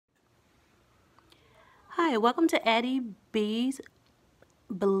Hi, welcome to AddieB'sBling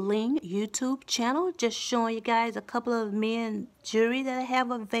YouTube channel. Just showing you guys a couple of men jewelry that I have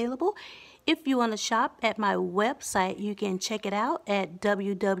available. If you want to shop at my website, you can check it out at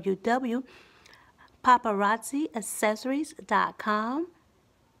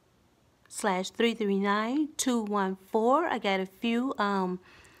www.paparazziaccessories.com/339214. I got a few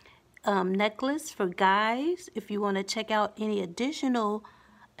necklace for guys. If you want to check out any additional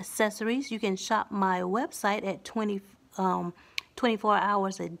accessories, you can shop my website at 24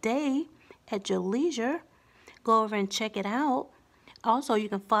 hours a day at your leisure. Go over and check it out. Also, you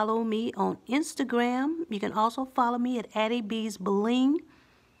can follow me on Instagram. You can also follow me at AddieB'sBling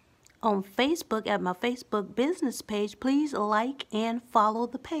on Facebook at my Facebook business page. Please like and follow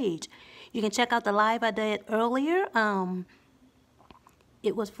the page. You can check out the live I did earlier.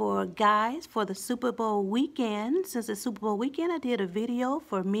 It was for guys for the Super Bowl weekend. Since it's Super Bowl weekend, I did a video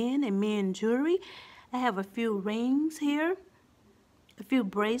for men and men jewelry. I have a few rings here, a few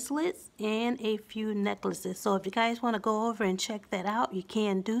bracelets, and a few necklaces. So if you guys want to go over and check that out, you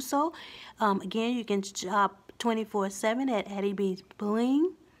can do so. Again, you can shop 24/7 at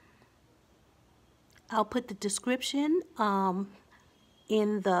AddieB'sBling. I'll put the description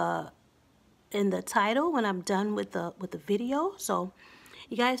in the title when I'm done with the video. So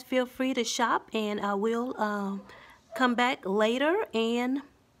you guys feel free to shop, and I will come back later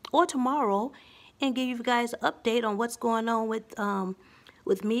or tomorrow and give you guys an update on what's going on with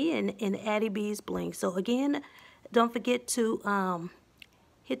me and AddieB'sBling. So again, don't forget to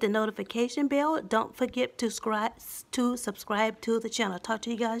hit the notification bell. Don't forget to subscribe to the channel. Talk to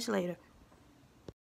you guys later.